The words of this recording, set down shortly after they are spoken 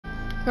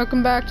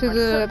Welcome back to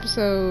the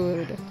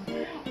episode.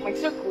 My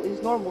circle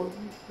is normal,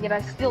 yet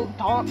I still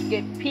don't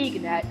get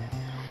pegged at.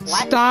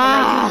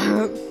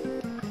 Stop!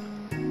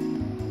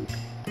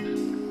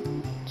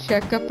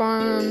 Check up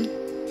on him.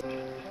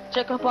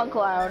 Check up on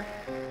Cloud.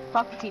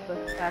 Talk to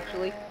Tifa,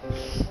 actually.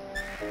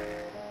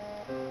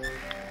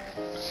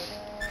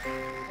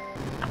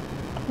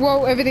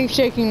 Whoa, everything's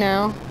shaking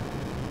now.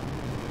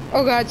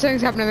 Oh god,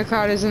 something's happening to the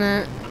cloud, isn't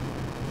it?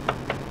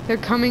 They're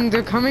coming,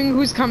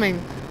 who's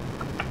coming?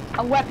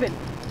 A weapon!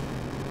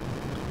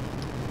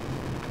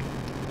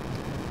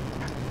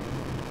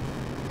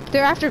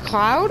 They're after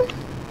Cloud?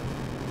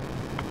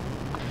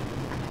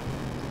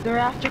 They're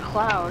after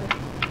Cloud.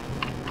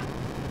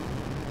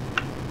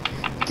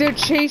 They're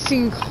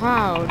chasing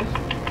Cloud.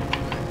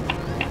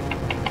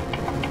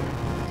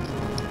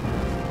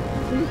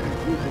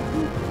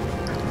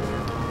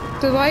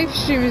 The live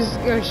stream is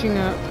gushing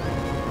up.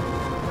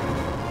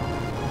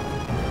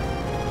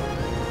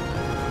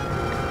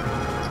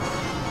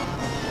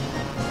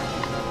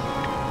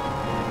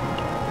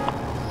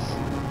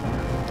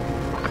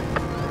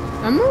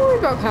 I'm more worried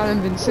about Cloud and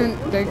Vincent,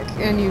 like,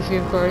 and Yuffie,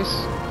 of course.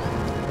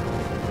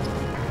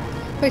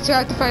 Wait, so I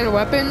have to fight a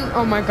weapon?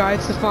 Oh my god,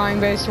 it's the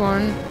flying-based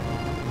one.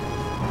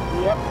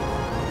 Yep.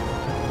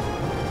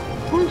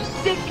 Blue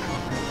stick!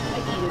 I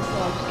eat it,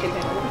 no, I'm just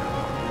kidding.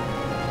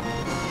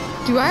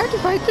 Do I have to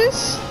fight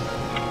this?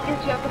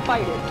 Yes, you have to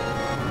fight it.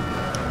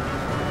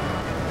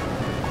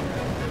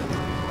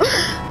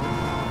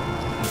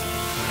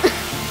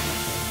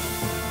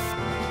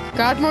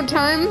 God, more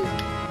time?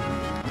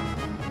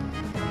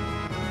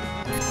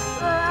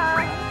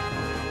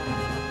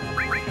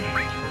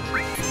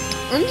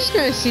 I'm just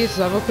gonna see its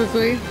level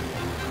quickly.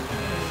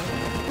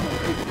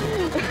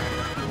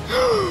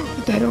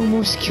 That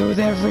almost killed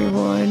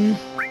everyone.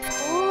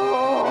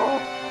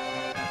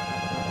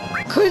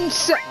 Couldn't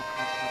se-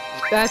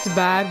 That's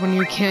bad when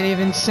you can't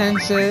even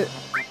sense it.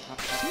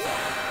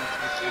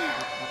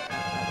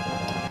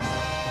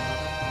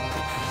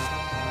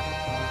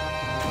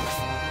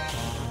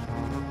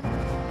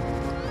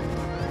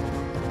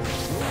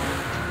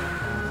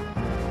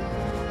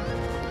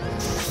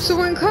 So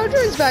when Cloud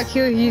joins back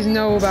here, he's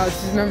know about,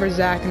 remember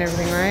Zack and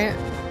everything, right?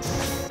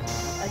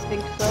 I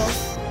think so.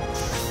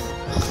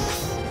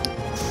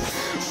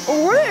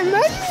 What?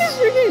 Imagine this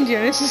freaking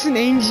Genesis and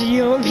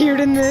Angel appeared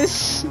in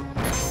this. Oh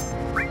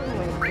my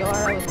god,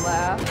 I would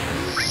laugh.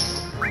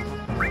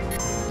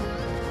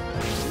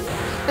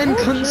 And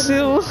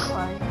Conceal.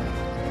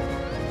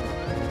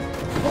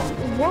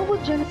 What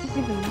would Genesis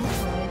even look like?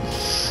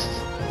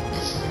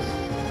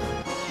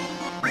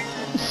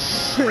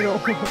 I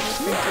don't want to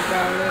think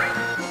about it.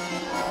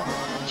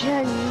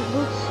 Jen, you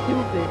look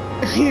stupid.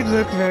 He'd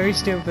look very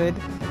stupid.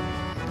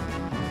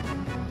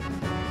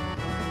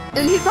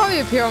 And he'd probably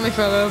appear only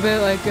for a little bit,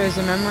 like as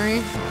a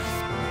memory.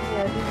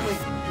 Yeah, just like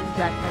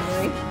exact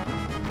memory.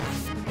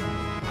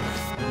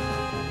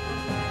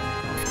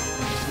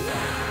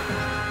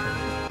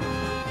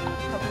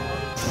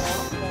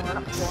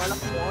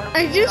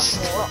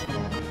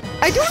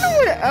 I don't know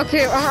what.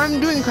 Okay,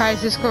 I'm doing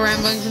Crisis Core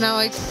ramblings now.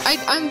 Like, I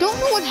don't know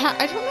what.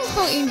 I don't know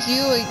how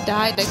Angel like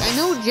died. Like, I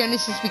know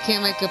Genesis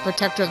became like a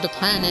protector of the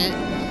planet.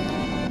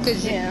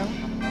 Cause yeah.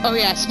 Oh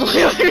yeah,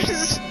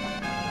 spoilers.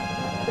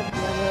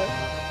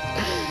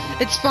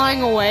 It's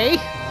flying away.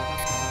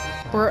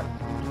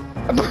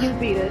 You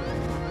beat it.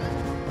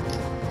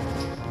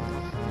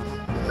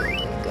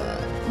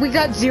 We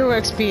got 0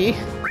 XP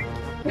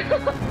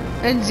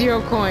and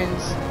 0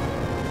 coins.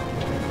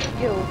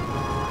 Ew.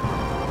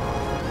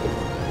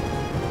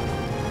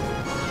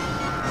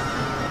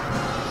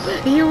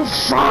 You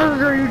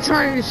fuck! Are you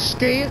trying to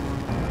escape?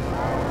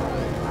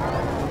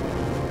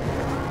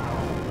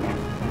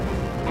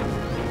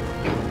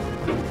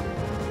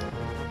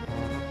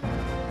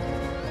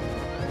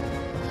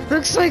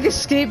 Looks like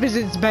escape is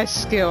its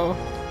best skill.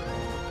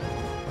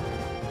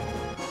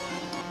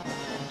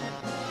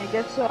 I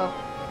guess so.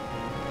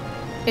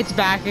 It's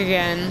back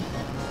again.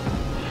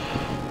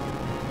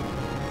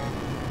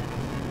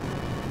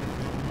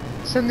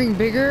 Something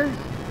bigger?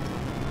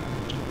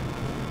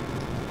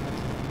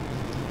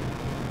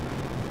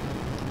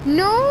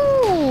 No!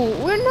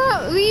 We're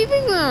not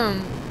leaving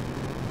them!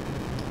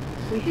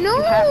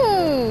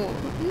 No!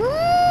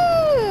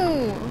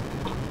 No!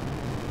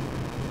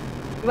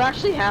 You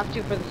actually have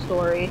to for the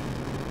story.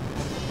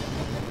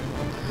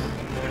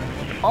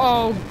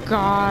 Oh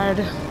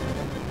god.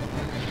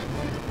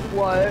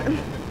 What?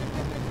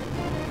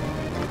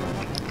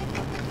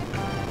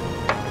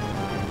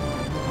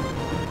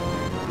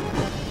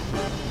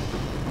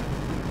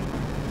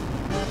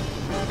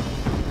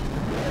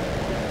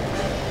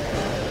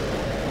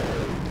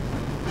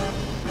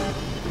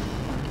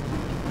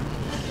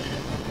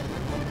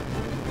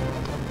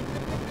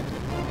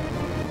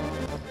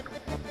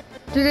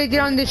 Did they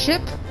get on the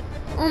ship?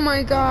 Oh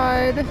my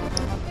god.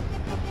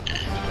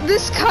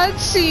 This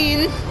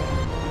cutscene!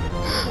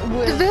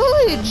 The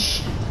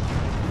village!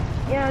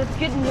 Yeah, it's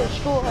getting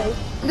destroyed.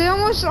 They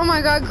almost, oh my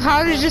god,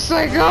 Cloud is just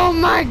like, oh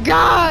my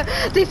god!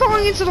 They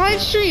falling into the live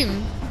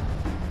stream!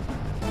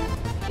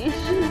 He's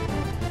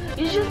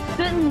just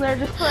there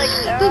just like,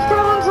 This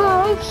problem's a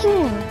live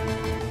stream.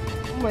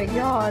 oh my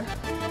god.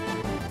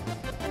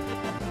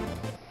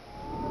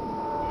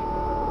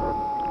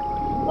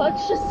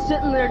 Let's just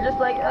sitting there just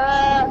like,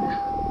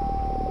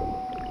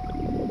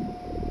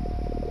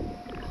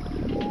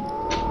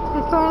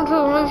 This problem's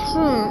a live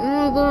stream. Oh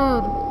my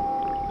god.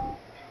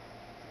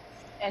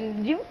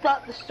 And you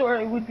thought the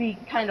story would be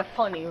kind of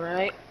funny,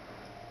 right?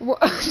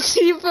 What?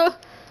 Shiva?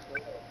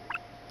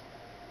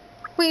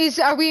 Wait,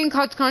 are we in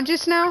Cloud's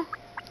conscious now?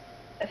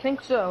 I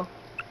think so.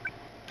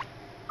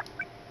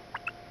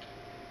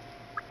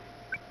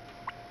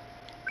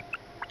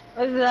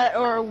 Either that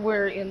or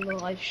we're in the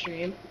live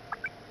stream.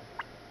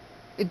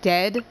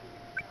 Dead?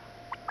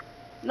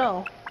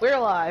 No, we're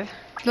alive.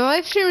 The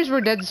live stream is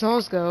where dead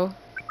souls go.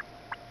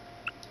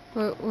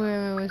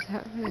 Where was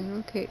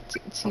happening? Okay,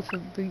 Tifa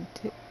beat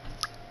it.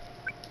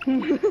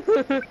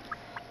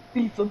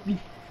 Beef.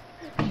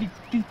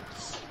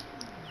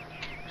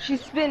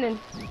 She's spinning.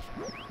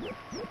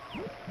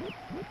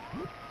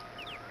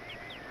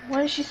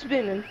 Why is she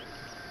spinning?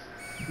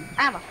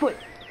 I have a foot.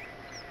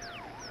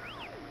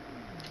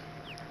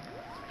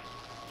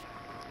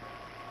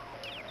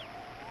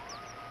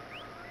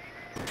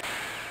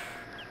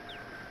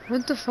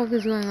 What the fuck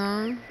is going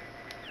on?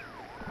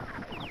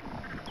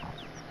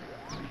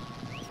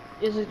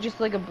 Is it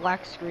just like a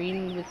black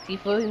screen with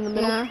Tifa in the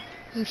middle? Yeah.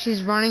 And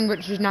she's running,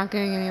 but she's not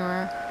getting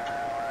anywhere.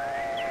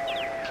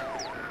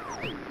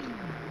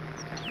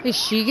 Is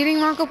she getting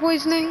Mako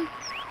poisoning?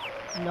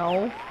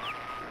 No.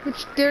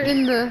 Which they're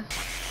in the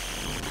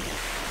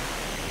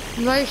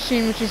live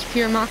stream, which is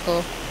pure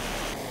Mako.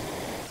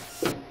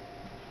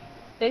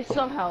 They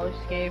somehow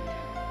escaped.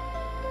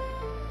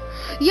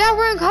 Yeah,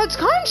 we're in Cloud's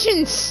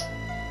conscience.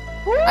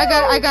 Woo!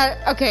 I got.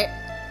 Okay.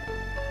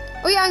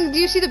 Oh yeah, and do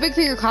you see the big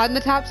thing of Cloud in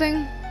the top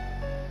thing?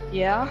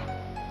 Yeah.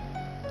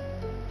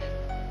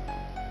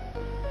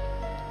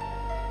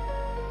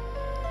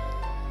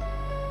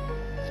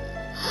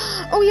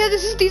 Oh yeah,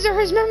 these are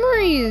his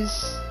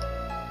memories.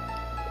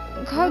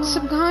 Cloud's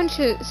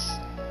subconscious.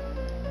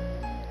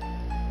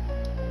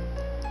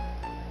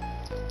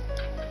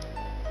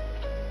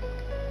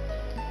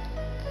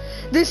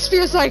 This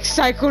feels like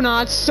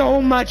Psychonauts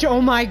so much.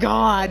 Oh my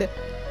god.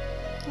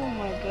 Oh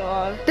my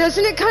god.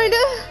 Doesn't it kinda?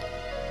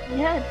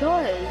 Yeah, it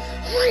does.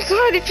 Oh my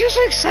god, it feels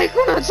like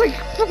Psychonauts like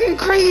fucking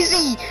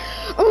crazy.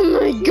 Oh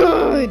my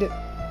god.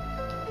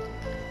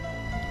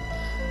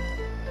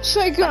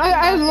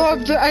 I love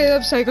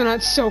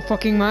Psychonauts so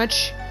fucking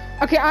much.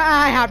 Okay,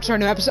 I have to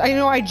start a new episode. I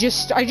know I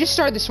just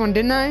started this one,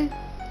 didn't I?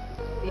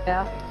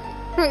 Yeah.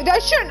 Wait, I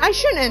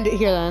shouldn't end it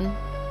here then.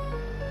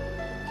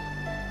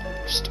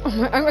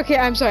 Okay,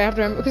 I'm sorry, I have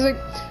to remember, because, like,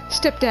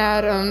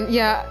 Stepdad,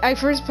 yeah, I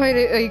first played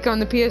it, like, on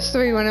the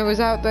PS3 when it was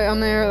out on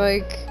there,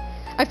 like,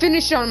 I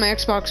finished it on my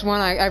Xbox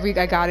One, I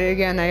got it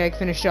again, I, like,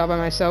 finished it all by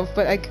myself,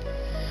 but, like,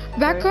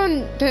 back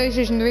on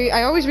PlayStation 3,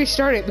 I always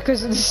restart it,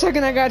 because the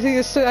second I got to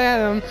this,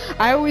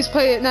 I always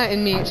play it, not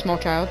in me, small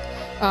child,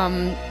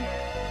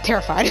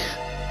 terrified.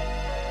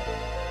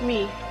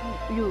 Me.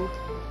 You.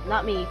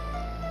 Not me.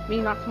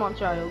 Me, not small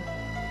child.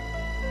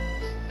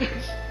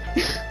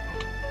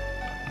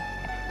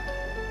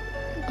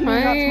 Me,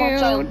 not small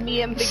child.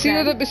 Me and big man.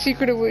 Sealed up a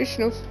secret wish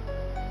of...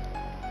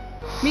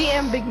 Me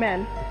and big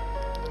man.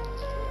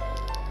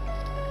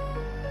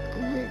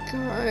 Oh my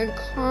god,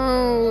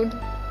 Cloud.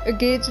 A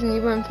gates in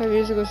Newborn 5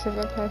 years ago, so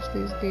I passed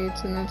these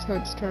gates, and that's how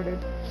it started.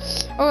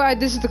 Oh,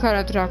 this is the Cloud I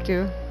have to talk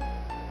to.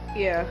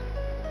 Yeah.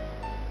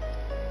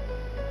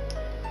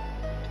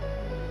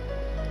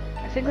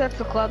 I think that's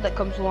the Cloud that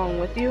comes along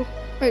with you.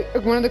 Wait,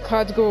 one of the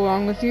Clouds go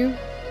along with you?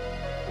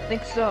 I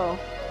think so.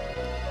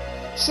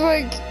 So,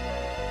 like...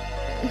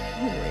 Oh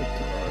my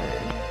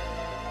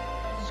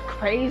god. It's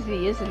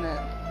crazy, isn't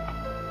it?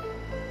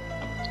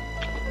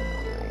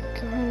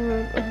 Oh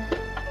my god.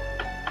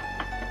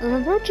 I'm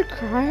about to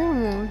cry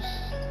almost.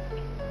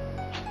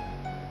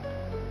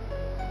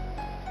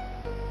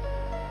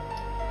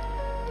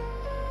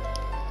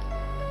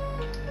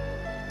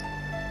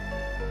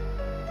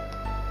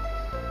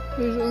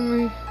 There's the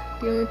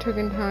only truck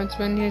in town. It's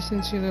been here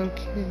since you little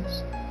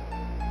kids.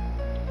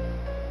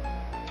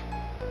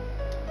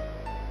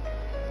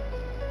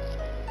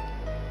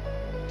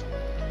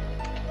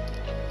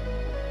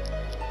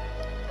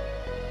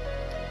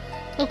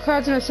 Oh,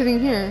 Cloud's not sitting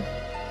here.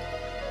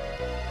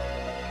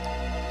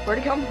 Where'd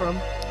he come from?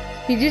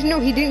 He just, no,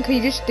 he didn't, he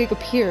just, like,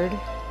 appeared.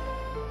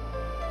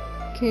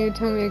 Can you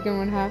tell me again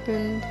what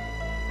happened?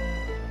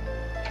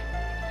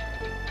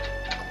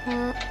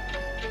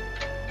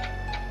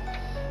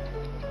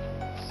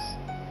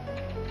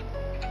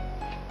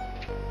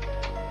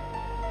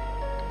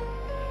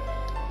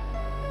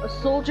 A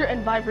soldier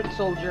and vibrant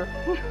soldier.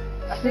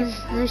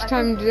 First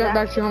time to get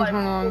back to your hometown in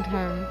a long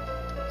time.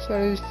 So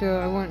I just feel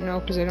I wouldn't know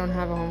because I don't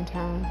have a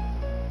hometown.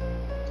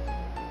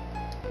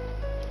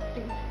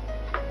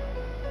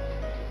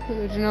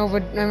 You know,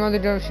 but my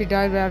mother, she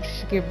died after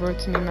she gave birth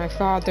to me. My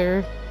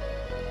father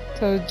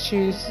told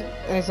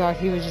I thought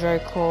he was very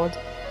cold.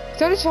 I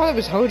thought his father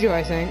was Hojo,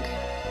 I think.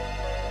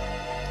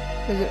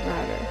 Does it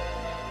matter?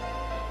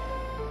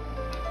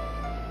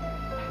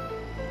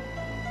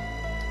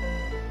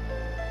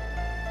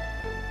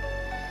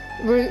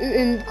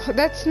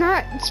 That's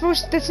not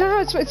supposed. That's not how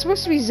it's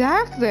supposed to be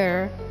Zack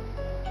there.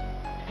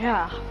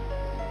 Yeah.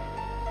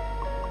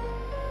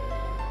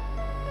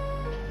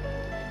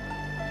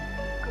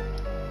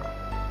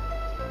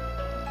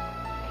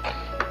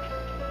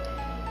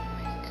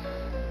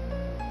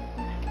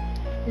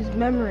 His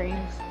memory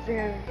is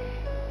very...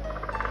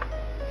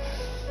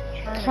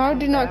 Cloud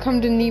did not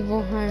come to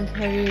Nibelheim 5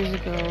 years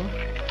ago.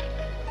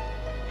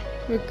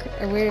 Look,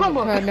 I waited, but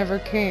Cloud never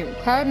came.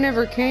 Cloud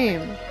never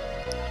came.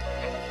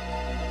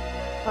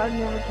 Cloud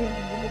never came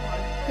to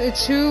Nibelheim.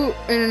 It's who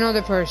and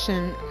another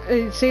person.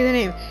 Say the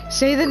name.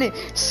 Say the name.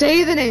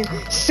 Say the name.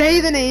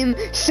 Say the name.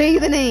 Say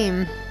the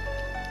name.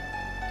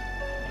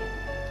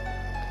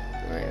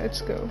 Alright,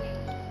 let's go.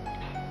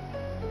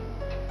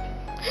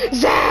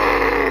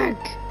 Zack!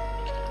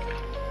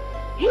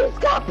 He's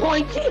got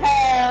pointy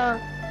hair!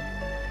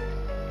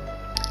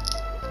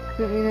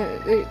 I mean,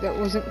 that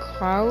wasn't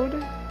Cloud?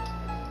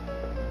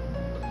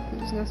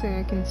 There's nothing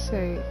I can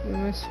say. You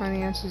must find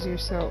the answers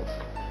yourself.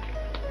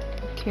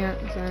 You can't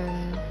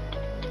then...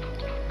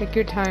 Take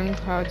your time,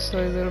 Cloud,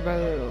 slowly, little by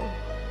little.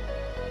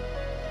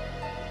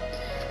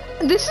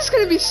 This is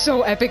gonna be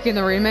so epic in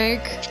the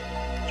remake.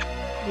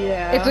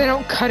 Yeah. If they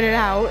don't cut it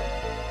out.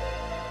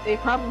 They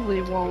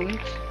probably won't.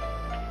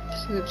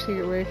 So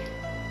secret way.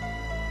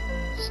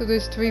 So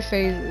there's 3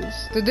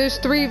 phases. There's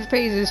 3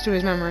 phases to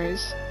his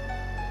memories.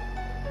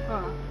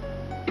 Huh.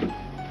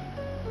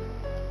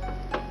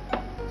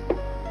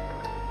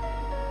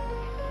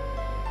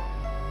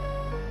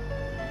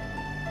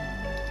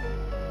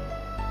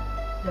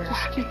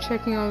 Just keep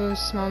checking all those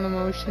small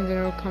emotions and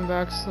it'll come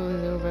back slowly,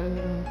 little by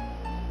little.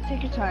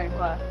 Take your time,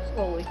 class.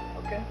 Slowly,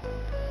 okay?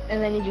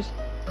 And then you just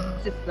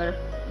sit there,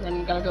 and then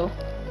you gotta go.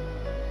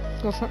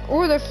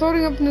 Oh, they're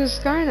floating up in the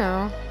sky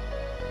now.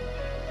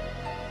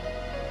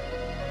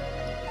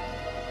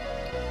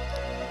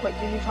 Wait,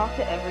 did you talk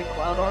to every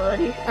cloud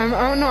already?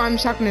 Oh no, I'm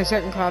talking to the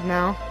second Cloud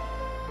now.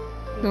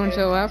 The one to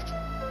the left.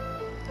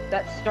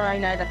 That's Starry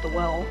Night at the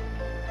well.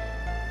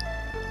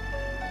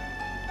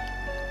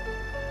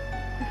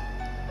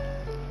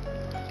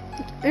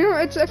 You know,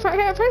 I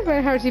find it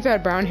hard to see if I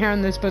had brown hair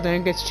on this, but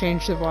then it gets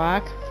changed to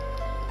black.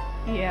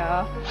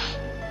 Yeah.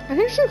 I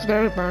think she looks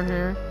better with brown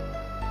hair.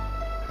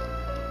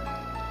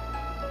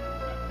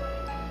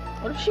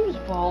 What if she was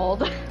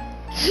bald?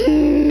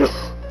 No.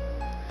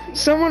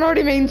 Someone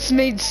already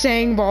made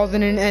saying bald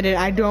in an edit.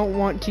 I don't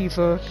want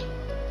Tifa.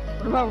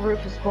 What about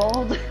Rufus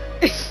bald?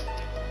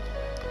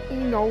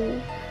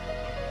 No.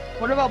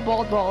 What about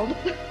bald?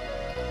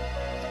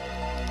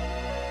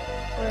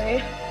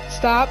 Right.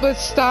 Stop.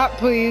 Let's stop,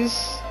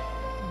 please.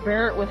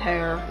 Barrett with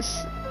hair.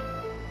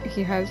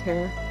 He has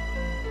hair.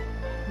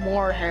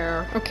 More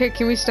hair. Okay,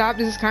 can we stop?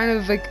 This is kind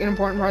of like an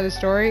important part of the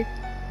story.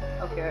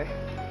 Okay.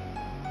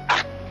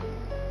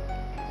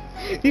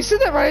 You said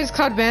that right as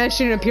Cloud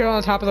vanished and appeared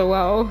on the top of the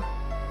well.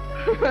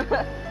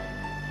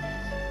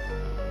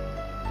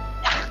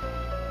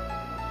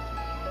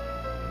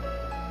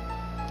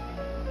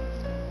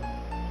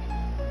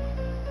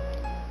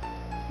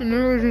 I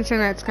never was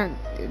saying that's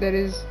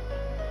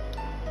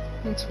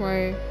that's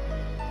why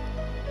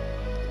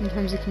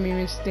sometimes it can be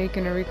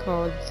mistaken or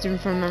recalled. It's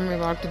different from a memory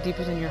locked deep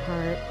within your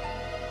heart.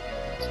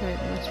 So it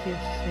must be a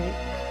fake.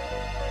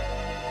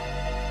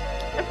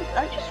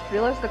 I just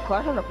realized that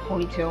Cloud had a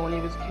ponytail when he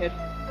was a kid.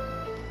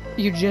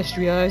 You just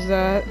realized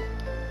that?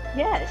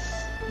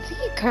 Yes. I think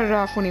he cut it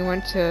off when he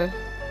went to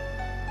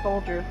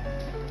Soldier.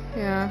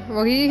 Yeah.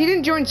 Well, he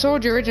didn't join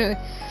Soldier originally.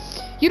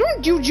 You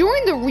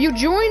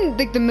join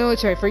like the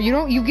military for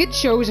you get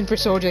chosen for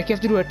Soldier. Like you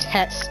have to do a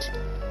test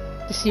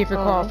to see if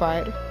you're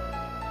qualified.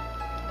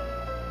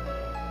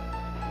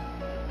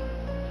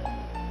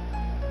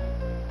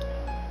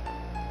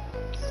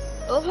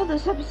 I love how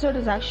this episode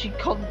is actually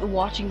called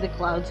Watching the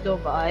Clouds Go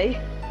By.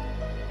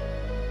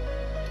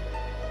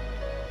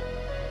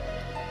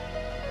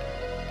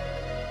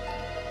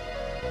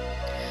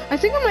 I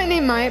think I might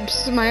name my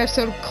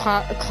episode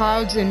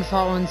Clouds in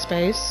Fallen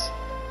Space.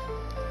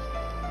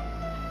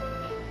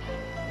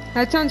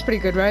 That sounds pretty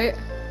good, right?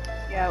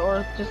 Yeah,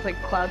 or just like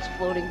clouds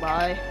floating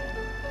by.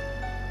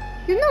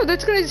 You know,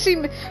 that's gonna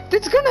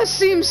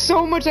seem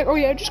so much like, oh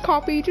yeah, just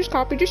copy, just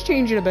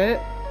change it a bit.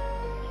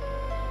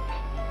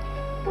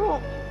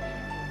 Well,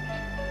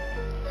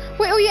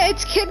 wait, oh yeah,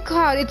 it's Kid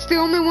Cloud. It's the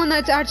only one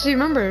that actually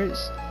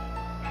remembers.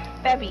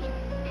 Baby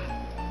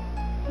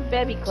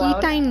Cloud.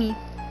 He tiny.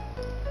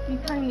 You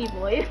tiny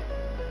boy.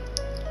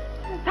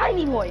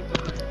 Tiny boy.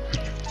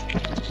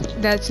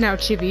 That's now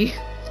Chibi.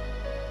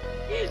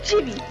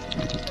 Chibi.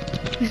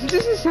 It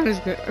doesn't sound as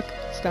good.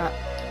 Okay, stop.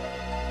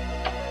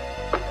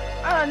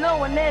 I don't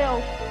know, a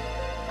nail.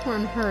 Come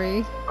on,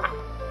 hurry.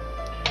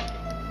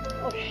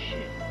 Oh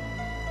shit.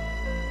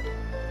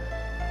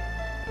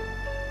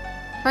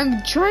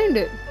 I'm trying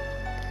to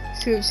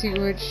see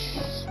which.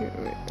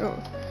 Oh,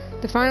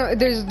 the final.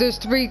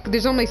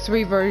 There's only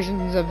 3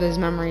 versions of his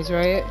memories,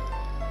 right?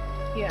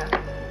 Yeah.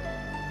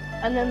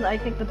 And then I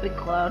think the big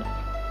cloud.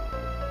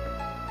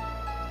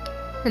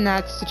 And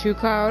that's the true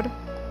Cloud.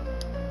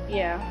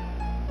 Yeah.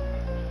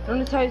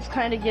 Notice how he's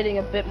kind of getting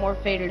a bit more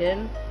faded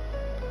in.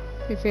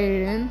 He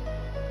faded in.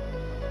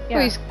 Yeah.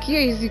 Oh,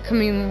 he's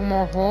becoming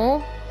more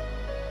whole.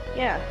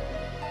 Yeah.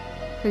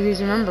 Because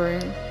he's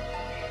remembering.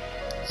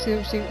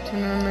 Sleep to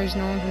memories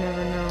no one can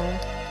ever know.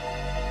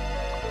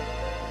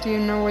 Do you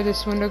know where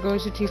this window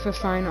goes to Tifa?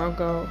 Fine, I'll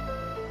go.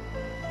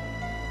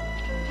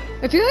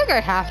 I feel like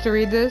I have to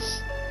read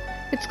this.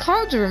 It's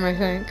Cloud's room, I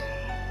think.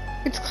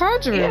 It's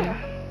Cloud's room. Yeah.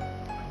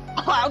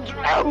 Cloud's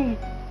room!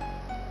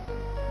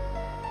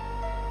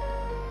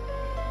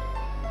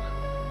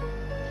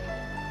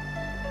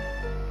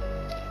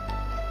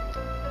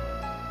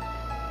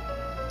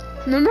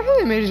 Remember how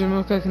they made him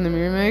look like in the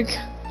remake?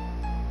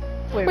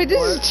 Wait,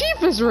 this is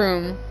Tifa's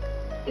room!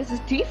 This is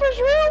Tifa's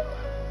room?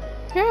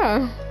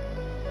 Yeah.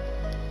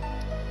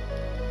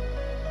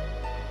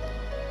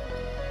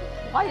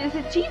 Why is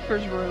it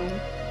Tifa's room?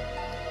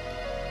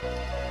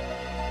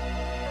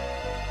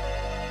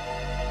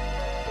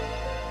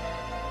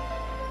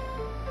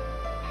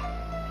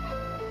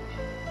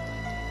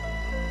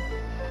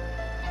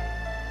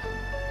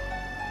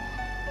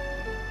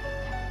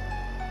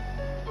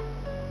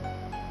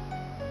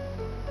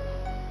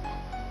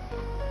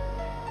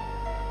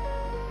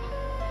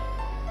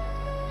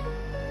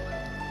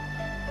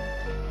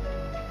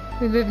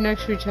 They live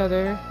next to each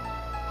other.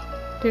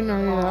 Didn't know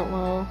you that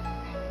well.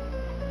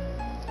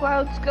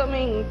 Cloud's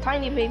coming,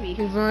 tiny baby.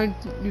 You've known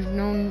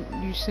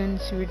you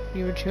since you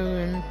were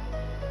children.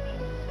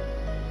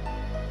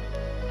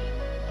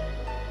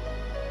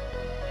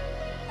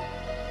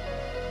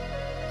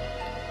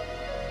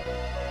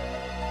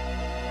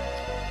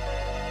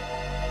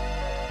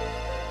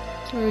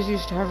 I always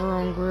used to have her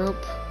own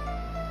group.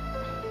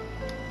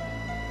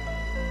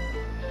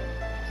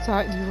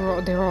 Thought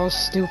they were all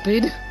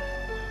stupid.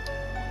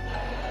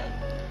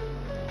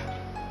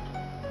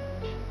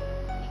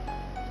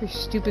 You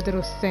stupid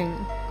little thing.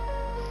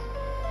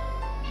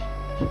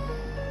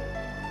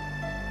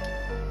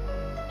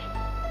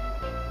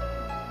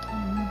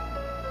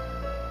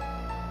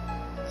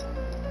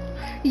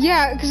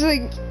 Yeah, cause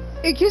like,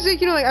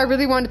 you know, like I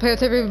really wanted to play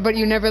with everybody, but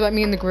you never let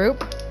me in the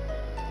group.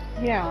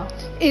 Yeah.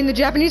 In the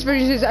Japanese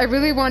version, it says I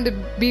really wanted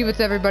to be with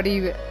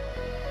everybody,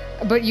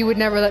 but you would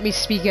never let me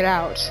speak it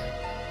out.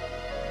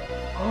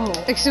 Oh.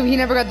 Like, so he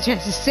never got the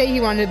chance to say he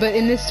wanted, but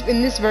in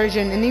this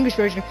version, in the English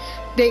version,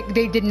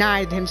 they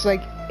denied him. So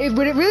like,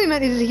 what it really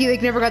meant is he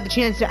like never got the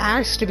chance to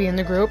ask to be in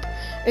the group.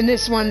 In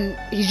this one,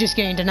 he's just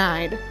getting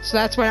denied. So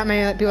that's why not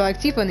many people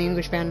like Tifa in the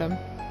English fandom.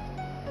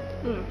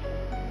 Hmm.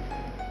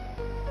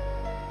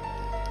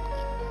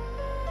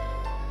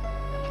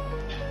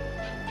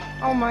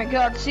 Oh my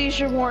God!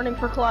 Seizure warning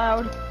for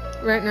Cloud.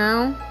 Right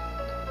now.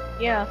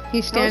 Yeah.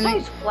 He's standing.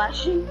 He's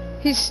flashing.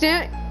 He's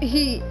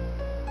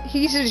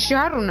a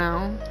shadow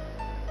now.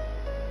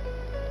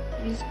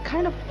 He's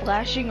kind of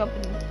flashing up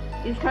and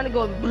he's kind of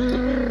going.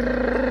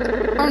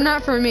 Brrr. Oh,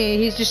 not for me.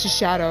 He's just a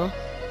shadow.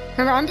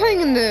 Remember, I'm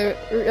playing in the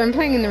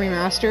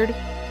remastered.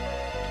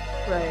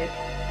 Right.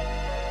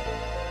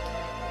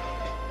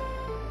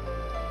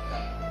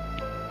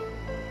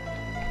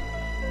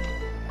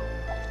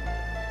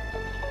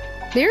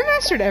 They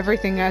remastered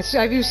everything, as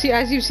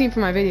you've seen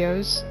from my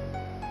videos.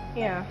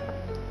 Yeah.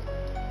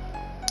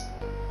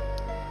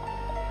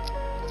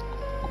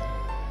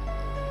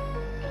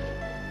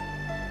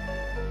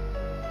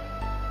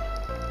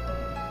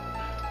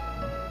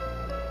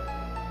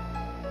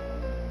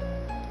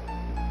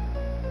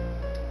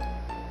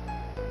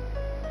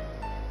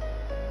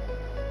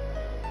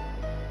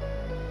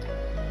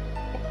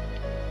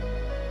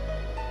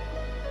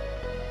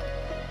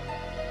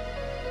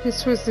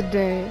 This was the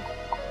day.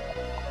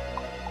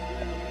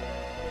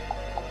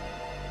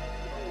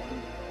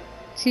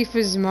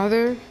 Tifa's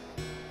mother?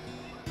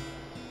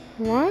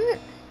 What?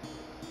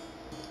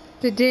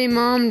 The day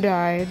Mom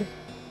died.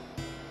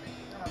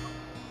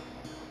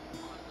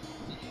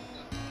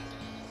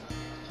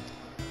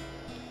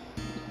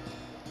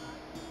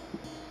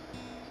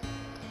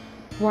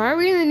 Why are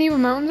we in the Neva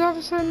Mountains all of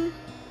a sudden?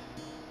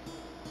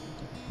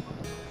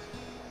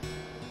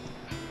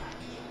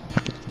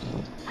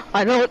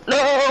 I don't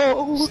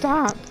know.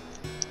 Stop.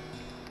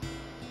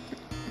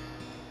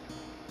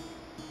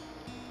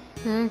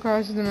 No one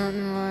crosses the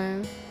mountain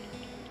alive.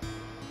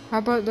 How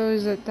about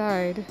those that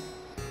died?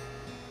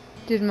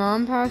 Did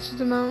Mom pass through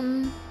the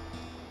mountain?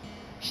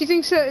 She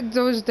thinks that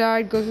those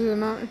died go through the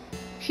mountain.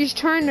 She's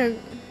trying to...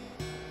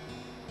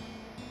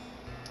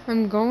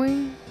 I'm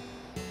going?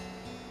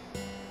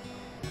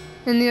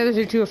 And the others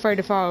are too afraid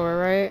to follow her,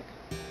 right?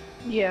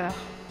 Yeah.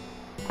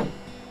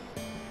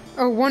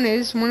 Oh, one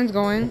is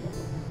going.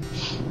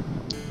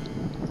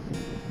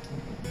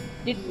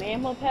 Did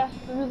Mama pass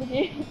through the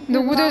gate?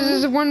 No,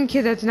 there's one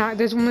kid that's not.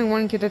 There's only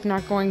one kid that's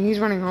not going. He's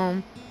running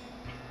home.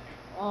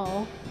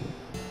 Oh.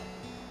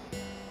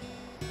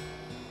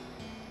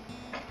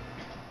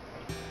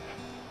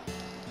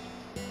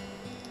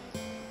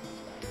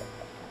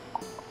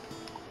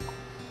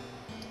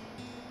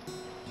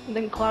 And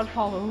then Cloud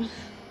follows.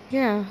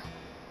 Yeah.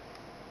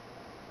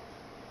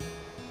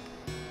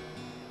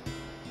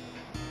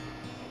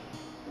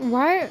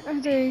 Why are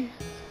they...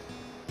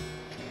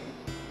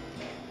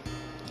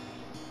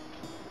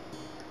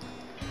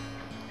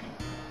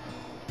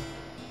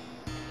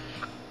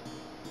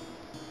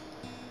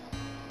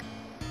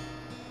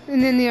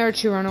 And then the other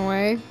two run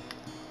away.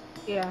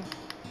 Yeah.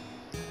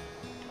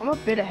 I'm a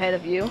bit ahead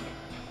of you.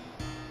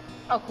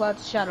 Oh,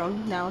 Cloud's shadow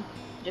now.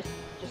 Just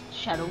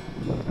shadow.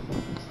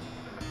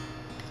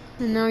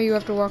 And now you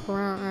have to walk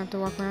around. I have to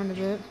walk around a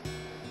bit.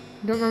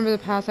 Don't remember the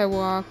path I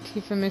walked.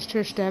 Tifa missed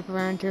her step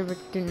around here, but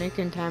didn't make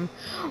it in time.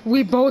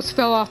 We both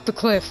fell off the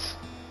cliff.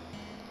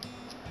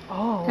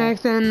 Oh.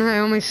 Back then, I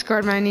only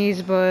scarred my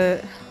knees,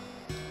 but...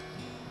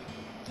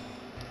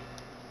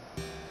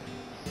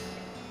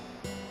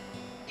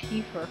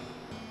 Tifa.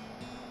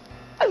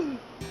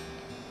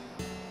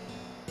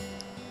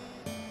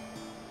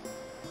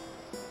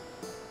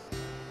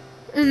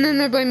 And then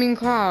they're blaming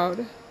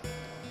Cloud.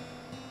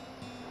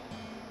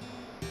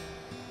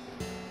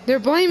 They're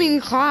blaming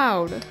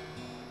Cloud.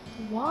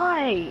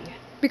 Why?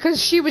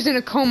 Because she was in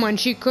a coma and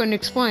she couldn't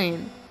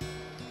explain.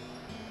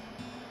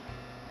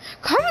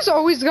 Cloud has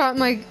always gotten,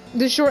 like,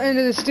 the short end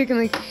of the stick, and,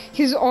 like,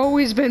 he's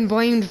always been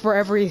blamed for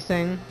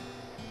everything.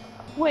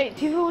 Wait,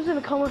 Tifa was in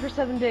a coma for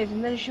 7 days,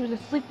 and then she was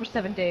asleep for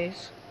 7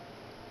 days.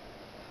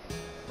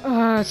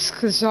 It's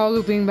 'cause it's all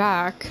looping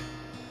back.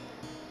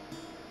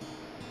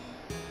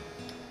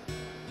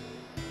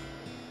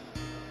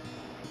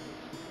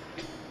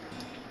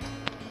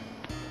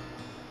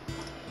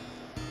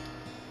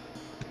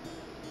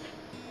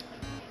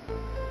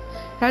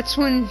 That's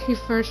when he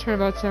first heard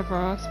about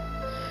Sephiroth.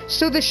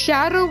 So the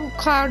Shadow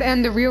Cloud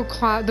and the real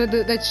Cloud,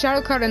 the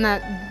Shadow Cloud and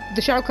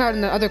the Shadow Cloud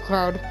and the other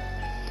Cloud.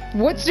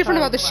 What's different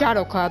about the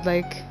Shadow Cloud,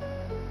 like?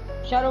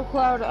 Shadow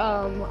Cloud,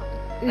 I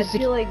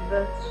feel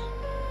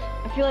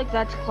like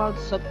that's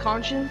Cloud's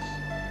subconscious.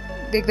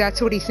 Like that's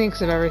what he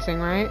thinks of everything,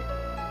 right?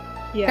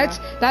 Yeah.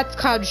 That's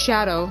Cloud's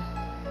shadow.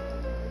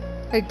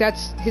 Like that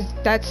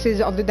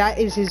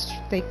is his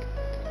like.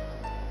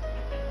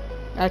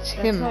 That's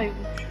him. That's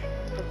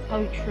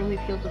how he truly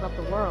feels about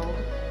the world.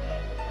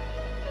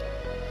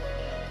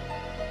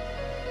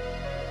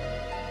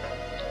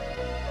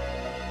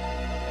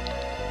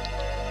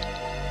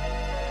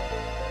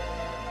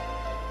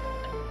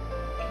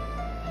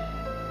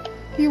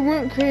 You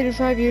weren't created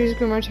 5 years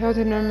ago. My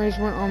childhood memories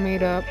weren't all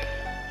made up.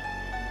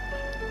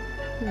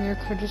 And your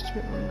card just a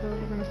bit longer.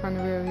 We're gonna find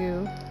the real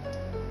you.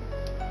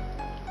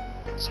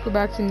 Let's go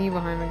back to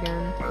Nibelheim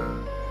again.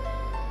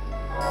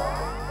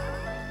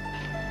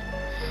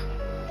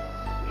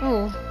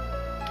 Oh.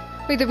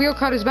 Wait, the real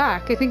card is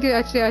back. I think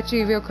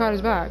actually real card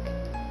is back.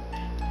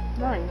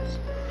 Nice.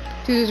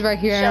 Dude, this is right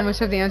here. I almost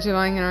have the answer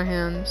lying in our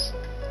hands.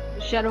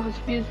 The shadow has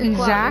fused with And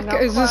Cloud.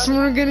 Zack? Is this when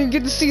we're gonna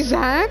get to see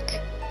Zack?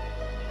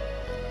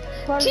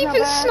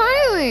 Tifa's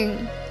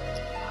smiling!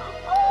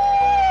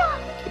 Oh!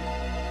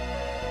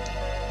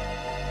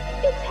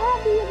 It's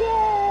happy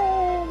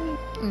again!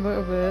 A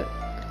little bit.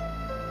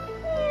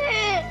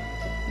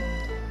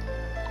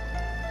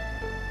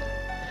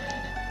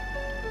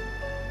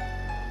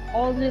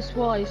 All this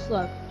while I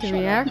slept. The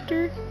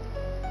reactor?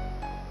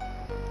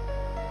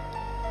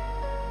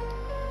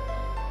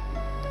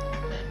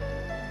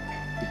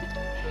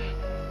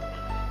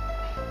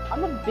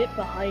 I'm a bit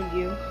behind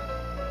you.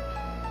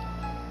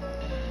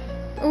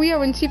 Oh yeah,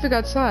 when Tifa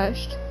got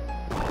slashed.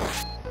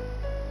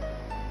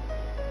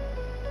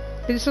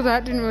 So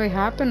that didn't really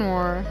happen,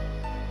 or?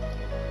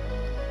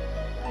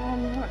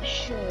 I'm not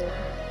sure.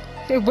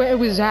 It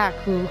was Zack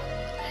who...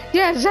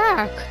 Yeah,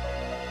 Zack!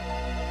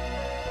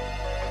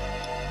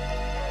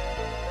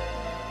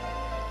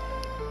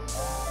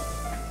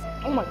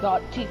 Oh my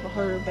god, Tifa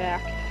hurt her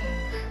back.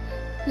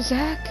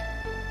 Zack?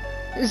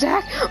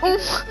 Zack? Oh,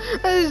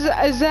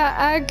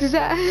 Zack.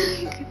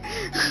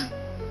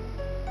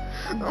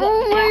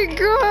 Oh my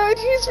god,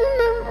 he's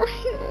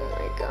remembering. Oh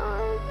my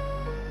god.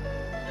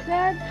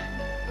 Sad.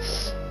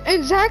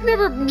 And Zack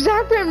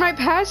ran right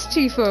past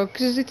Tifa,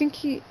 because I think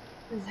he...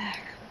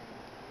 Zack.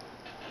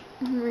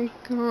 Oh my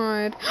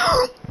god.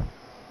 Oh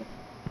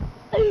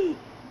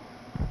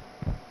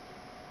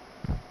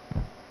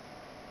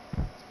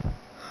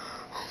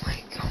my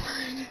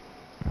god.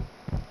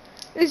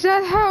 Is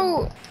that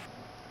how...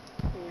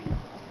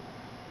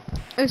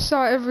 I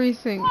saw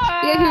everything.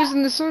 Yeah, he was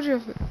in the soldier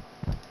outfit.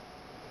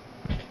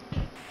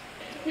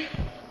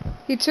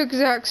 He took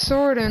Zack's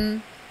sword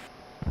and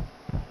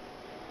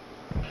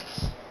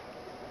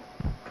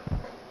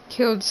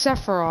killed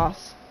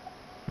Sephiroth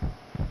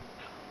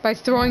by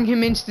throwing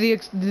him into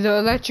the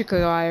electrical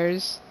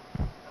wires.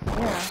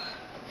 Yeah.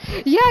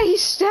 Yeah, he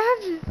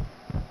stabbed.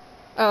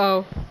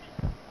 Uh-oh.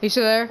 You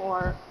still there?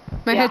 Or...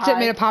 My headset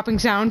made a popping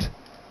sound.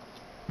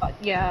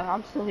 Yeah,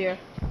 I'm still here.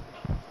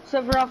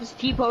 Sephiroth is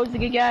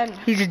T-posing again.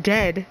 He's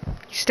dead.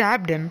 You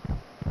stabbed him.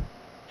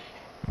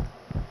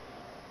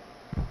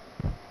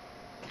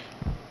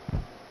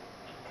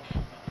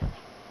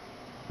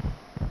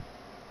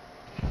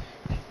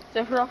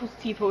 Sephiroth was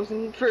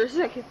T-posing for a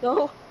second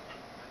though.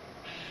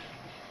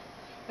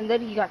 And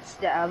then he got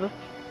stabbed.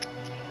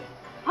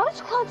 How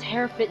does Cloud's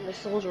hair fit in the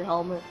soldier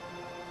helmet?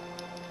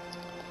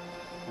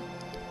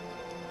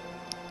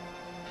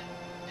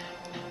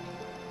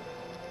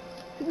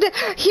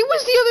 He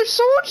was the other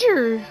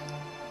soldier!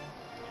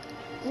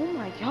 Oh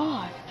my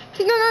god.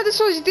 No, not the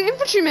soldier, the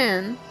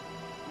infantryman!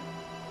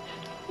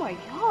 Oh my my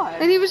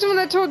god. And he was the one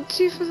that told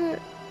Tifa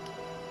that.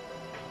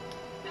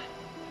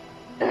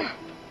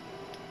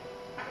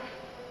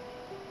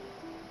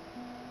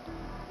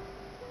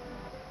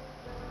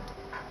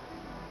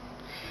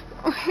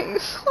 Oh, hey,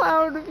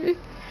 Cloud.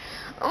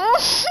 Oh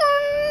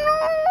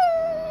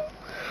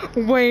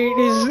no! Wait,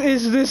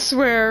 is this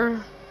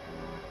where?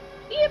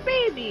 Yeah,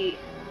 baby.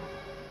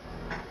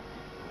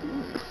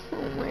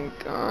 Oh my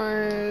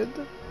god!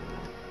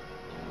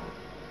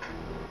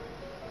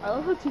 I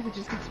love how Tifa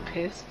just gets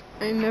pissed.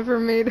 I never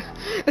made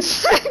a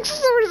sex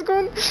sword is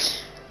going.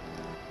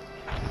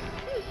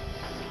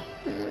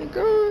 Oh my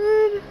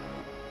god!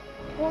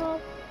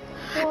 What?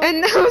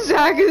 And now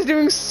Zack is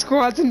doing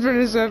squats in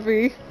front of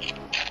Seppi.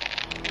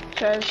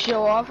 Trying to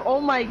show off. Oh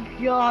my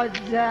god,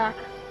 Zack.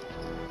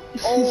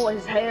 Oh,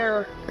 his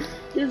hair.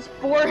 His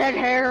forehead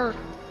hair.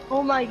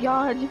 Oh my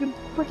god, you can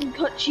freaking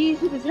cut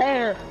cheese with his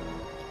hair.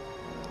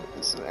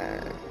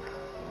 Zack.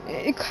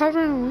 Cloud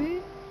ran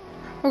away?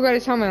 Oh god,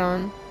 his helmet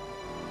on.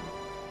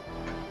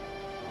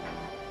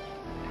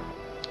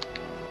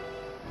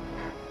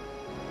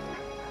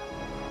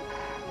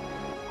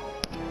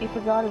 He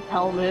forgot his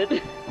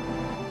helmet.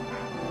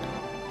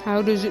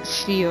 How does it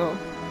feel?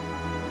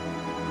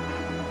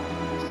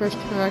 First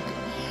back.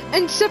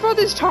 And Sephiroth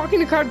is talking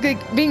to Cloud,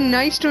 like, being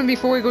nice to him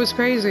before he goes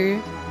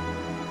crazy.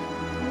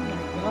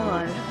 Oh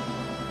my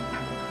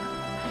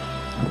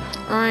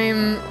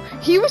god.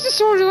 He was a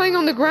soldier laying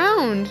on the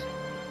ground.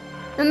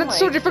 And that's Oh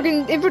soldier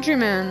fucking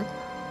infantryman.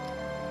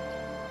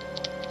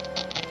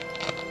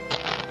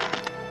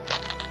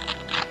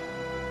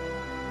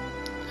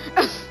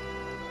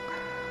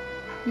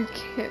 You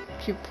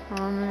kept your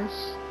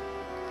promise.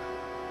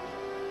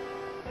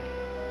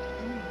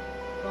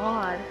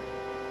 God.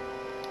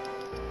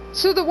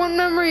 So the one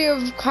memory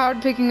of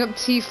Cloud picking up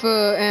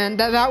Tifa, and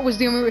that was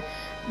the only.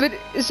 But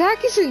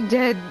Zack isn't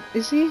dead,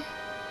 is he?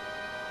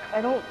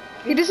 I don't.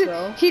 He doesn't.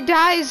 So. He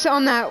dies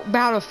on that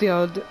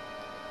battlefield.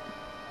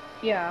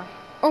 Yeah.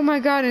 Oh my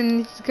god,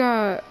 and he's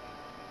got.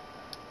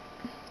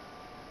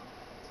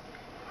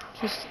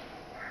 Just.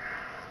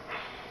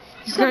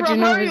 He's got How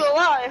are you Genova's.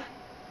 alive?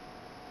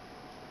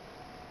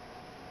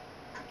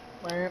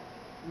 Burp,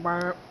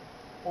 burp,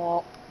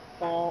 burp,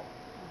 burp,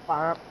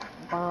 burp,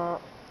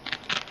 burp.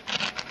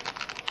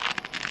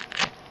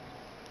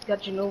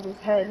 Got Genova's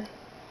head.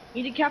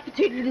 He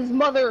decapitated his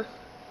mother.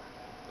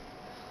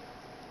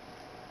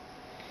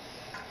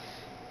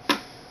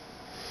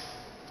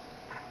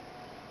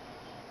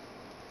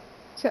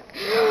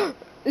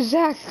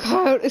 Zack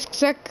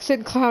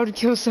said Cloud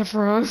kill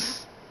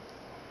Sephiroth.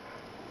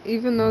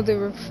 Even though they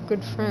were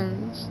good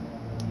friends.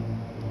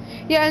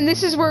 Yeah, and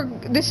this is where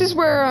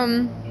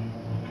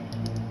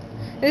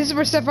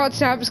Sephiroth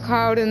stabs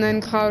Cloud, and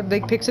then Cloud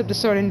like picks up the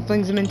sword and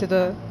flings him into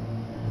the.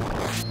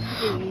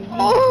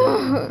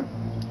 Oh!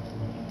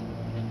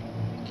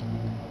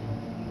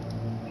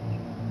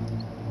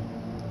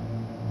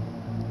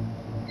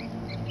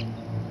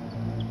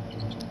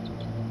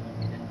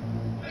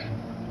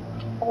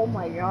 Oh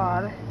my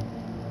god.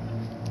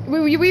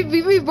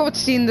 We've both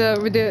seen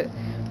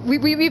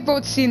we've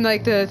both seen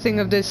like the thing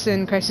of this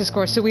in Crisis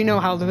Core, so we know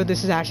how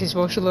this is actually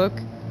supposed to look.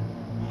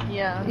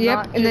 Yeah.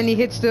 Yep, and then he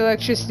hits the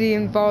electricity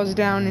and falls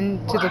down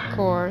into the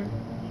core.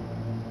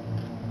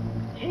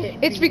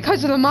 It's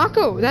because of the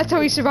Mako. That's how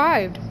he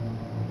survived.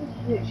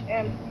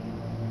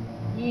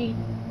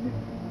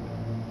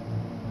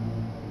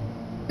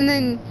 And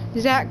then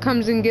Zack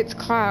comes and gets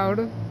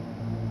Cloud.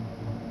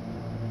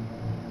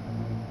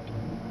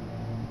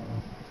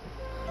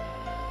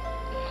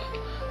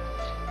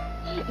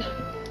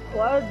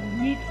 Cloud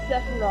meets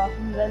Sephiroth,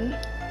 and then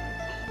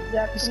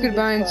Zack. Just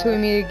goodbye until we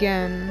meet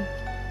again.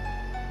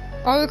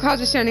 All the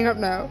Clouds are standing up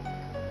now.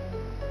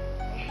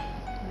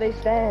 They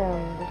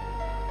stand.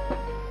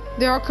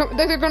 They're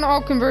gonna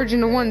all converge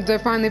into one. They're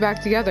finally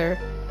back together.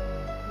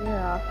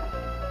 Yeah.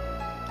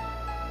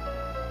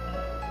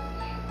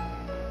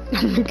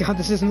 Oh my god,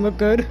 this doesn't look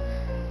good.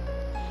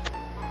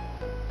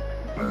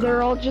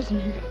 They're all just.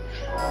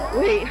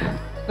 Wait.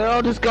 They're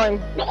all just going.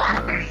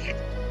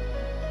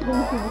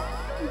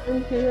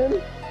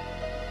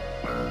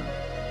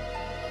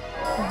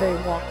 They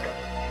walk.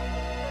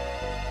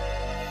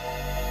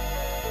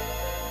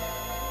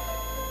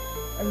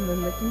 And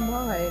then they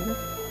combine.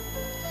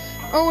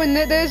 Oh, and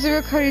there's the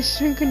Riccardi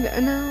shrinking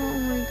down now. Oh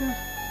my god.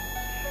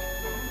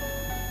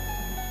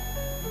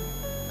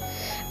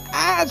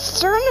 Ah, it's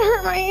starting to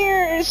hurt my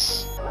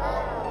ears.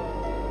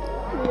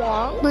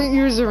 Wow. My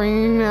ears are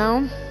ringing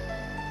now.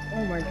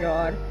 Oh my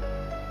god.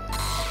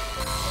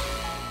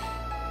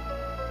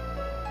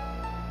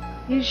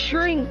 He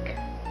shrink.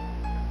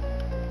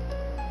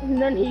 And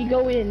then he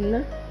go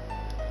in.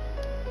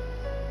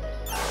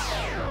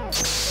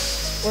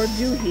 Or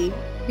do he?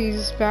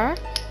 He's back.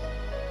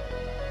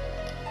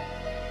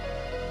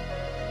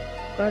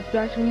 Got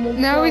back to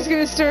him. Now he's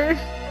gonna start.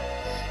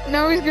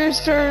 Now he's gonna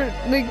start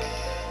like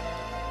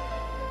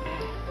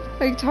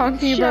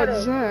talking Shut about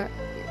up. Zack.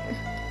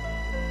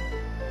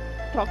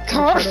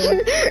 Talk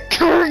to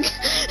Kirk.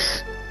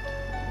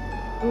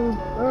 each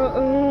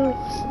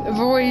other.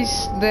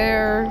 Voice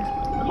there.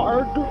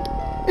 Carg.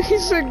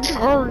 He's like,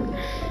 "Targ."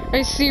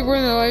 I see we're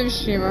in the live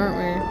stream, aren't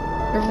we?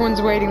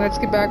 Everyone's waiting. Let's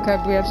get back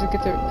up. We have to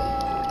get there.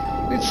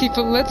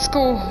 Tifa, let's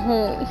go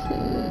home.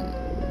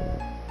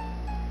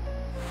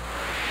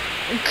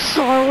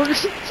 Carg.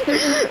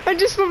 I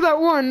just love that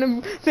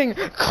one thing.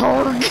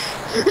 Carg.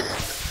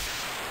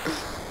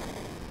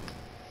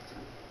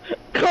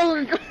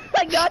 Carg.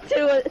 I got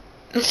to it.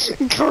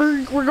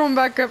 Carg. We're going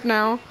back up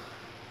now.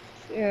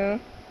 Yeah.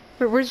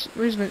 Wait, where's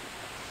my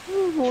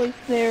Voice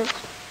there?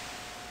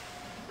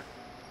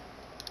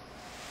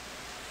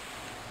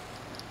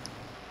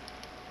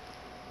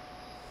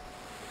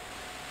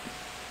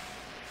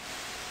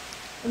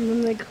 And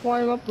then they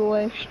climb up the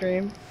live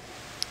stream.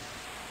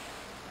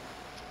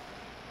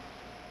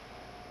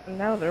 And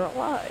now they're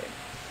alive.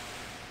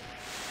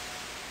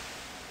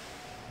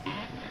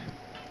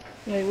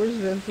 Wait, where's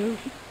Vincent?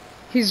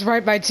 He's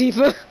right by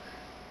Tifa.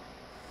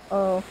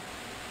 Oh.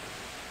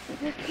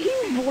 He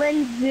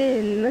blends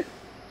in.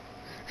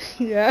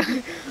 Yeah.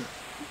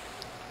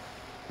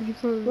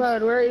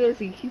 Cloud, where is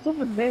he? He's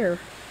over there.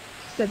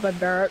 Said by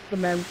Barrett, the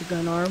man with the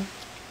gun arm.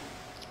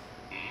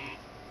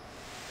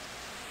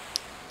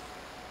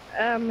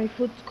 Ah, my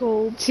foot's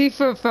cold.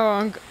 Tifa fell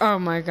on. Oh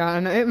my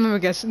god. I'm gonna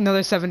guess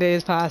another 7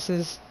 days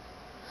passes.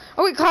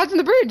 Oh wait, Cloud's on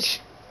the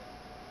bridge!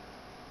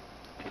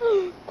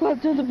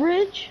 Cloud's on the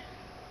bridge?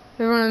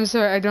 Everyone, I'm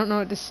sorry, I don't know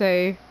what to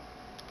say.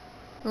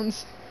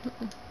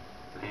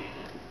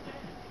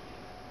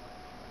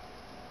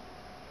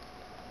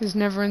 There's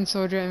never in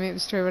Soldier, I made the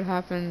story what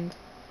happened.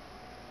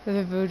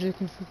 The village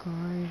looking for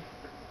glory.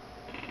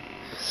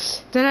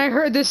 Then I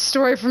heard this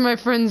story from my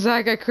friend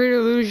Zack. I created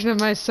an illusion of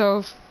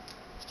myself.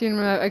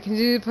 I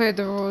continue to play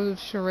the role of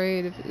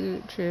charade if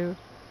it's true.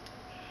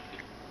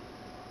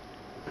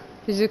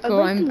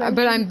 Physical,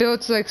 but I'm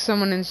built like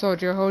someone in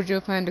Soldier.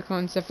 Hojo planned to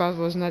clone Sephiroth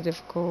wasn't that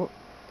difficult.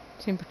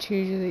 Same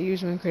procedure they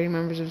use when creating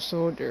members of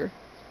Soldier.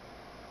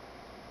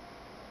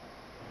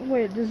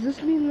 Wait, does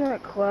this mean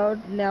that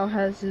Cloud now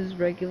has his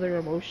regular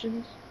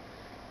emotions?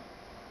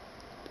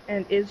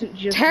 And isn't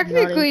just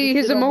technically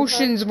his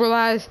emotions were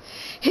last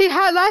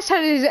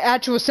had his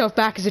actual self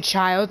back as a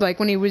child, like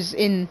when he was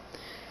in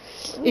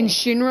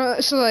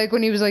Shinra, so like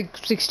when he was like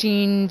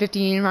 16,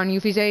 15, around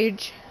Yuffie's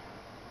age.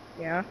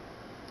 Yeah.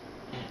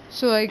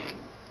 So like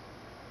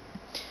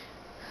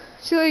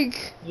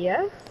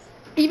yes?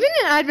 Even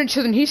in Advent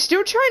Children, he's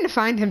still trying to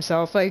find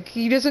himself. Like,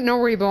 he doesn't know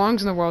where he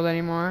belongs in the world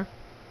anymore.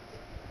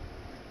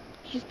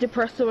 He's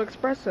depresso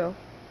espresso.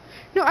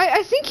 No,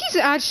 I think he's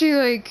actually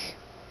like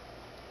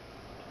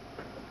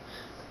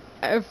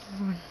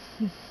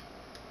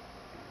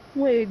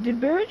Wait, did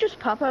Barry just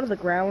pop out of the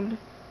ground?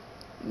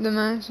 The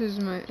masters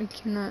might. I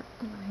cannot.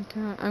 Oh my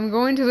god. I'm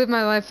going to live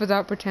my life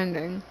without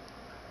pretending.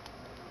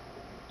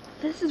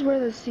 This is where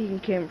the scene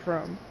came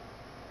from.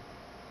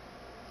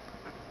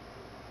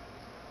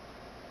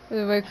 By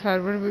the way,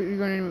 Cloud, what are we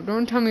going to do?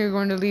 Don't tell me you're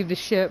going to leave the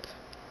ship.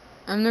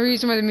 I'm the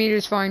reason why the meteor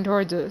is flying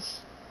towards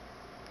us.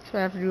 So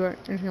I have to do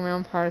anything on my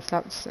own part to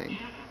stop this thing.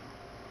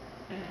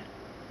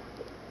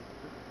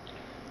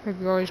 Like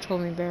you always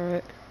told me,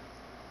 Barrett.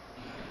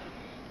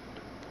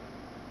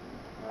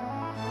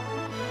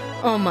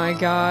 Oh my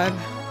god.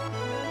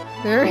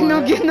 There ain't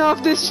no getting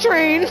off this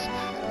train!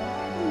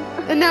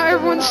 And now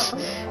everyone's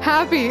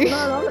happy. We're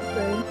not on a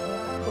train.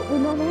 But we're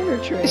not on a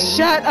train.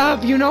 Shut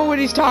up! You know what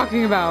he's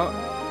talking about.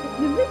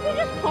 Did they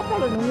just pop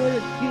out of nowhere?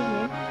 Excuse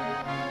me.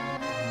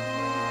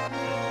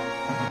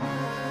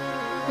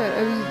 But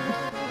I was...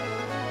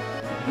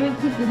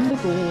 It's in the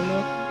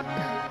corner.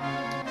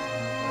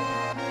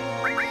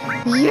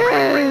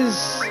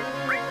 Yes!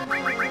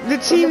 The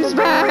team's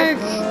back!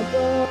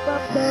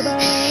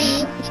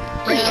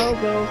 Now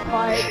go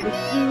fight the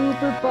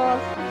super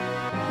boss.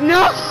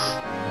 No!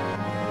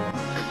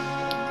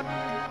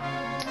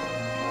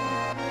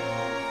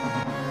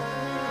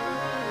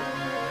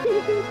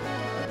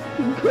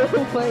 Go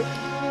fight.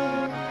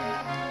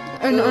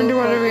 An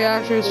underwater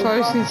reactor, as far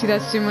as you can see,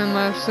 that's 2 men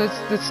left, so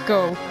let's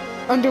go.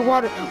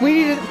 Underwater. We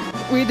need to...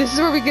 this is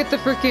where we get the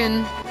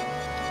frickin'...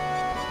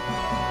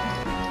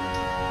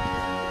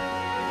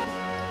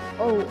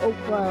 Oh,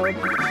 Cloud.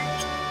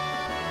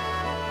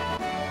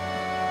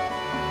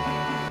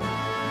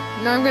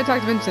 Now I'm gonna talk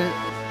to Vincent.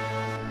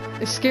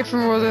 Escape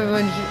from a world of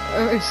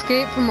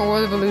escape from a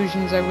world of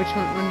illusions. I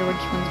wonder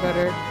which one's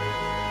better.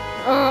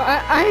 Oh,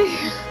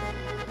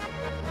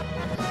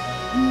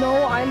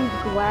 No, I'm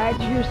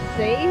glad you're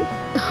safe.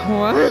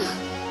 What?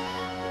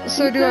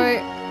 So do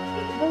I...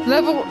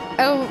 Level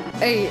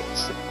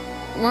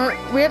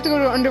L8. We have to go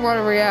to an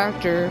underwater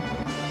reactor.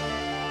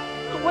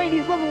 Wait,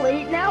 he's level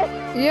 8 now?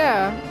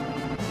 Yeah.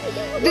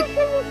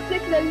 Level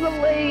 6 and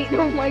level 8.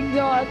 Oh my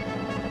god.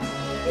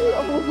 He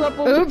levels up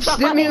all Oops, the time.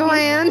 didn't mean to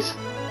land.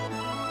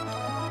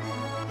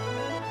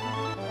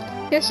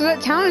 Yeah, so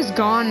that town is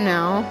gone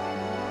now.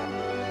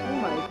 Oh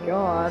my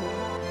god.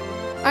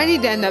 I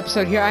need to end the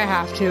episode here. I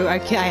have to. I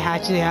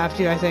actually have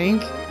to, I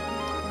think.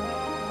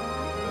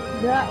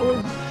 That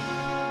was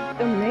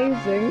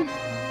amazing.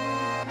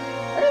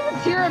 I have a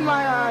tear in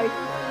my eye.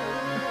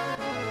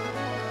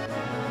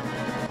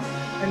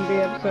 End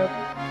the episode.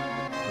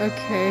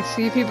 Okay,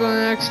 see people in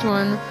the next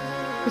one.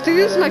 I think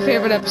this is my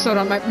favorite episode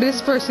this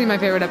is personally my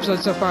favorite episode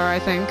so far, I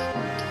think.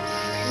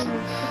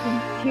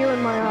 Tear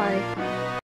in my eye.